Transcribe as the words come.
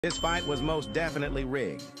This fight was most definitely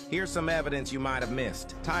rigged. Here's some evidence you might have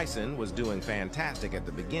missed. Tyson was doing fantastic at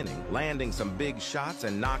the beginning, landing some big shots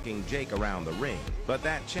and knocking Jake around the ring. But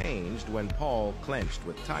that changed when Paul clenched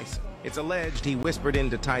with Tyson. It's alleged he whispered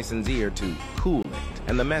into Tyson's ear to cool it,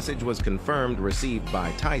 and the message was confirmed received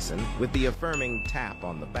by Tyson with the affirming tap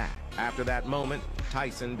on the back. After that moment,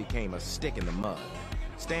 Tyson became a stick in the mud,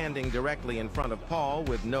 standing directly in front of Paul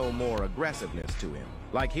with no more aggressiveness to him.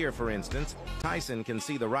 Like here, for instance, Tyson can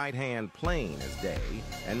see the right hand plain as day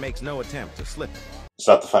and makes no attempt to slip it. It's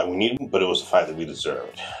not the fight we needed, but it was the fight that we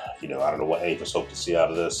deserved. I don't know what any of us hoped to see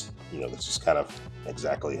out of this. This is kind of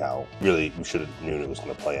exactly how really we should have known it was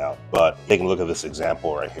going to play out. But taking a look at this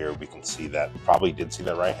example right here, we can see that we probably did see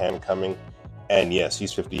that right hand coming. And yes,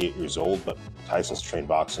 he's 58 years old, but Tyson's trained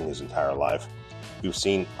boxing his entire life. We've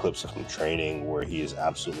seen clips of him training where he is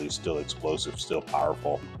absolutely still explosive, still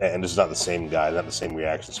powerful. And this is not the same guy, not the same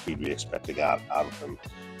reaction speed we expected out of him.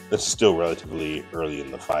 This is still relatively early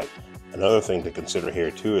in the fight. Another thing to consider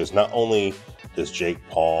here too is not only does Jake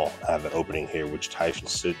Paul have an opening here, which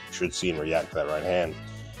Tyson should see and react to that right hand.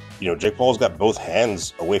 Jake Paul's got both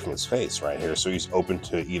hands away from his face right here. So he's open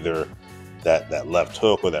to either that left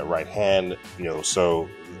hook or that right hand, so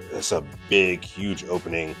it's a big, huge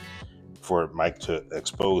opening for Mike to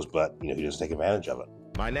expose, but he doesn't take advantage of it.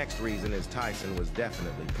 My next reason is Tyson was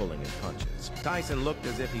definitely pulling his punches. Tyson looked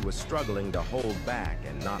as if he was struggling to hold back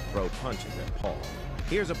and not throw punches at Paul.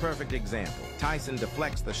 Here's a perfect example. Tyson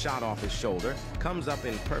deflects the shot off his shoulder, comes up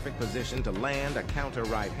in perfect position to land a counter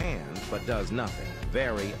right hand, but does nothing.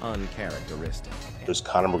 Very uncharacteristic. There's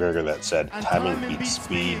Conor McGregor that said, timing beats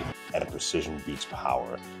speed and precision beats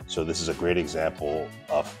power. So this is a great example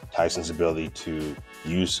of Tyson's ability to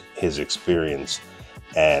use his experience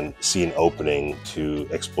and see an opening to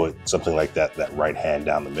exploit something like that right hand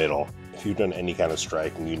down the middle. If you've done any kind of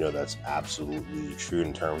striking, that's absolutely true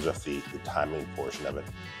in terms of the timing portion of it.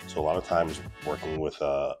 So a lot of times working with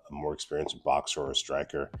a more experienced boxer or a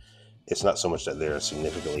striker, it's not so much that they're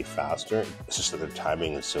significantly faster, it's just that their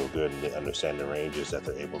timing is so good and they understand the ranges that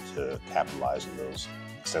they're able to capitalize on those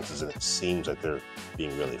senses, and it seems like they're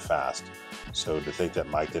being really fast. So to think that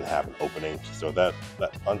Mike didn't have an opening to throw that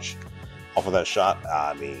punch off of that shot,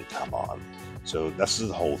 I mean, come on. So that's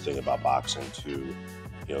the whole thing about boxing too.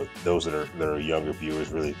 Those that are younger viewers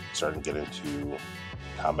really starting to get into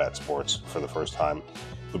combat sports for the first time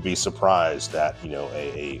would be surprised that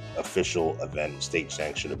a official event,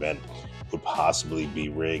 state-sanctioned event, would possibly be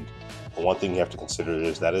rigged. And one thing you have to consider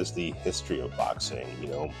is that is the history of boxing.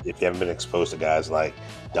 If you haven't been exposed to guys like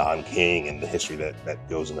Don King and the history that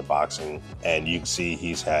goes into boxing, and you can see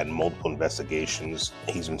he's had multiple investigations.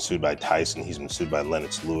 He's been sued by Tyson. He's been sued by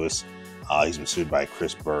Lennox Lewis. He's been sued by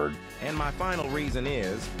Chris Bird. And my final reason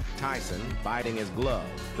is Tyson biting his glove.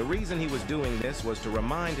 The reason he was doing this was to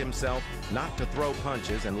remind himself not to throw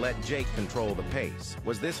punches and let Jake control the pace.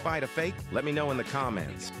 Was this fight a fake? Let me know in the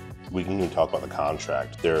comments. We can even talk about the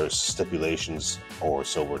contract. There's stipulations, or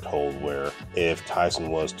so we're told, where if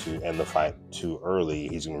Tyson was to end the fight too early,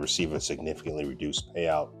 he's going to receive a significantly reduced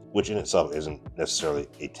payout, which in itself isn't necessarily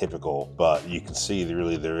atypical, but you can see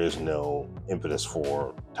there is no impetus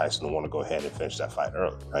for Tyson to want to go ahead and finish that fight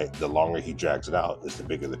early, right? The longer he drags it out is the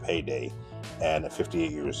bigger the payday. And at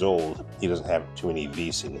 58 years old, he doesn't have too many of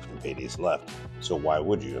these significant paydays left. So why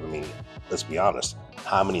would you? I mean, let's be honest.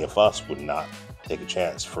 How many of us would not take a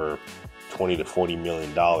chance for $20 to $40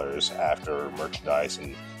 million after merchandise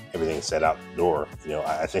and everything set out the door?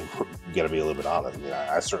 I think we got to be a little bit honest. I mean,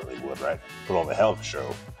 I certainly would, right? Put on a hell of a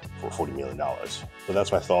show for $40 million. So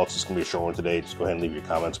that's my thoughts. It's going to be a short one today. Just go ahead and leave your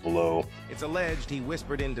comments below. It's alleged he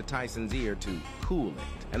whispered into Tyson's ear to cool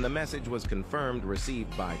it, and the message was confirmed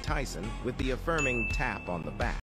received by Tyson with the affirming tap on the back.